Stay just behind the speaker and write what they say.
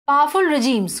Powerful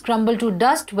regimes crumble to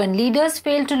dust when leaders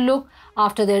fail to look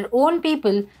after their own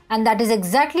people, and that is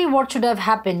exactly what should have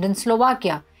happened in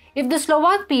Slovakia if the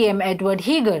Slovak PM Edward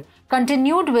Heger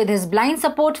continued with his blind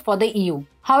support for the EU.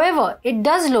 However, it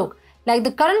does look like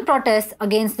the current protests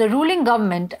against the ruling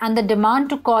government and the demand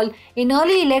to call in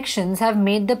early elections have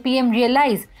made the PM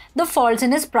realize the faults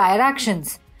in his prior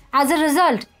actions. As a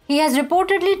result, he has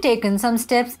reportedly taken some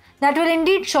steps that will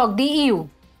indeed shock the EU.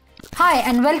 Hi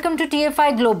and welcome to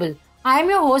TFIGlobal. I am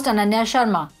your host Ananya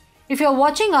Sharma. If you are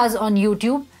watching us on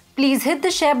YouTube, please hit the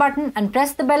share button and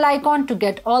press the bell icon to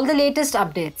get all the latest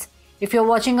updates. If you are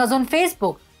watching us on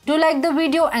Facebook, do like the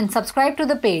video and subscribe to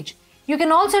the page. You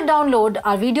can also download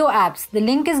our video apps. The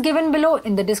link is given below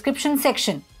in the description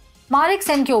section. Marek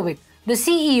Senkovic, the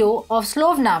CEO of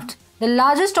Slovnaft, the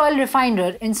largest oil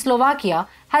refiner in Slovakia,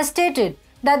 has stated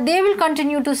that they will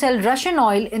continue to sell Russian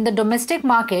oil in the domestic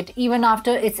market even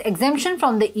after its exemption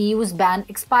from the EU's ban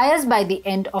expires by the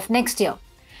end of next year.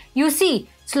 You see,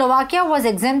 Slovakia was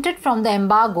exempted from the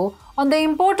embargo on the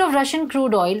import of Russian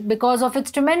crude oil because of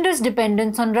its tremendous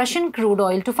dependence on Russian crude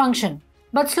oil to function.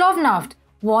 But Slovnaft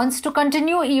wants to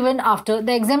continue even after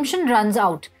the exemption runs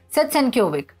out, said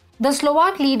Senkovic. The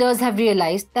Slovak leaders have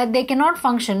realized that they cannot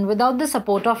function without the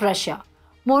support of Russia.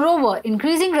 Moreover,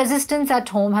 increasing resistance at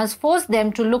home has forced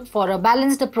them to look for a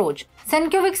balanced approach.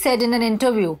 Senkovic said in an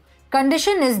interview,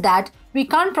 "Condition is that we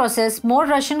can't process more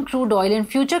Russian crude oil in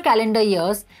future calendar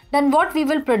years than what we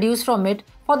will produce from it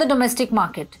for the domestic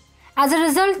market." As a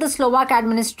result, the Slovak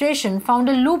administration found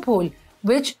a loophole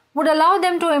which would allow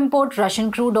them to import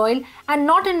Russian crude oil and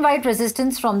not invite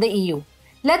resistance from the EU.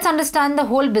 Let's understand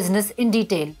the whole business in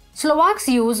detail. Slovaks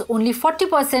use only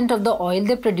 40% of the oil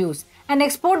they produce and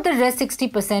export the rest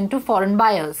 60% to foreign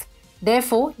buyers.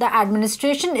 Therefore, the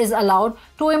administration is allowed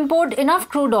to import enough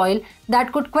crude oil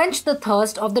that could quench the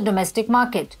thirst of the domestic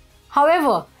market.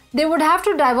 However, they would have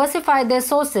to diversify their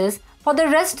sources for the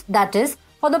rest, that is,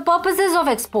 for the purposes of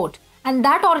export, and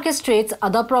that orchestrates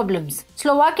other problems.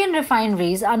 Slovakian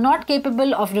refineries are not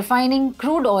capable of refining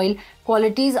crude oil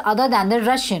qualities other than the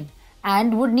Russian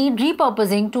and would need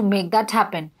repurposing to make that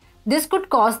happen. This could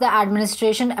cost the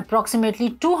administration approximately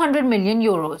 200 million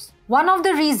euros. One of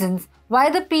the reasons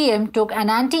why the PM took an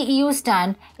anti-EU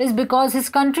stand is because his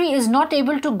country is not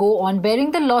able to go on bearing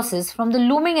the losses from the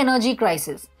looming energy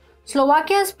crisis.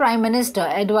 Slovakia's Prime Minister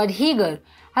Edward Heger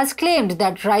has claimed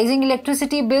that rising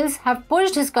electricity bills have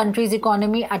pushed his country's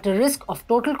economy at a risk of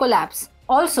total collapse.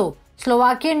 Also,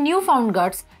 Slovakian newfound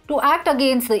guts to act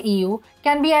against the EU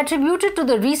can be attributed to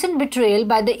the recent betrayal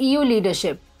by the EU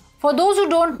leadership. For those who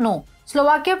don't know,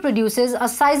 Slovakia produces a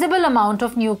sizable amount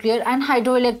of nuclear and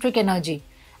hydroelectric energy.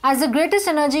 As the greatest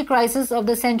energy crisis of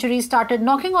the century started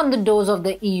knocking on the doors of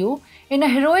the EU, in a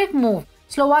heroic move,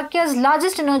 Slovakia's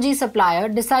largest energy supplier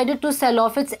decided to sell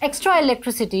off its extra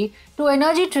electricity to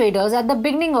energy traders at the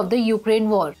beginning of the Ukraine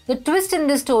war. The twist in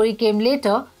this story came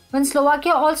later when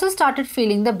Slovakia also started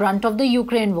feeling the brunt of the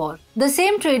Ukraine war. The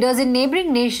same traders in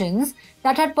neighboring nations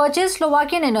that had purchased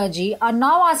Slovakian energy are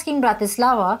now asking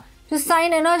Bratislava to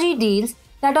sign energy deals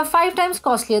that are 5 times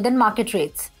costlier than market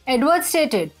rates. Edward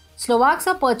stated, Slovaks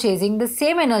are purchasing the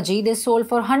same energy they sold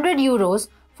for 100 euros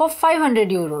for 500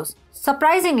 euros.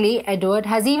 Surprisingly, Edward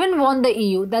has even warned the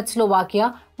EU that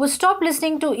Slovakia would stop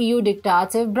listening to EU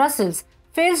diktats if Brussels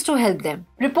fails to help them.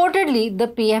 Reportedly, the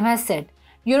PM has said,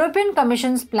 European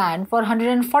Commission's plan for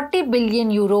 140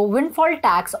 billion euro windfall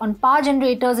tax on power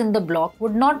generators in the bloc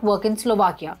would not work in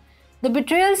Slovakia. The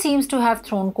betrayal seems to have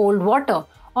thrown cold water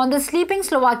on the sleeping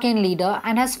Slovakian leader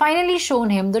and has finally shown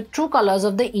him the true colors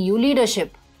of the EU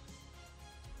leadership.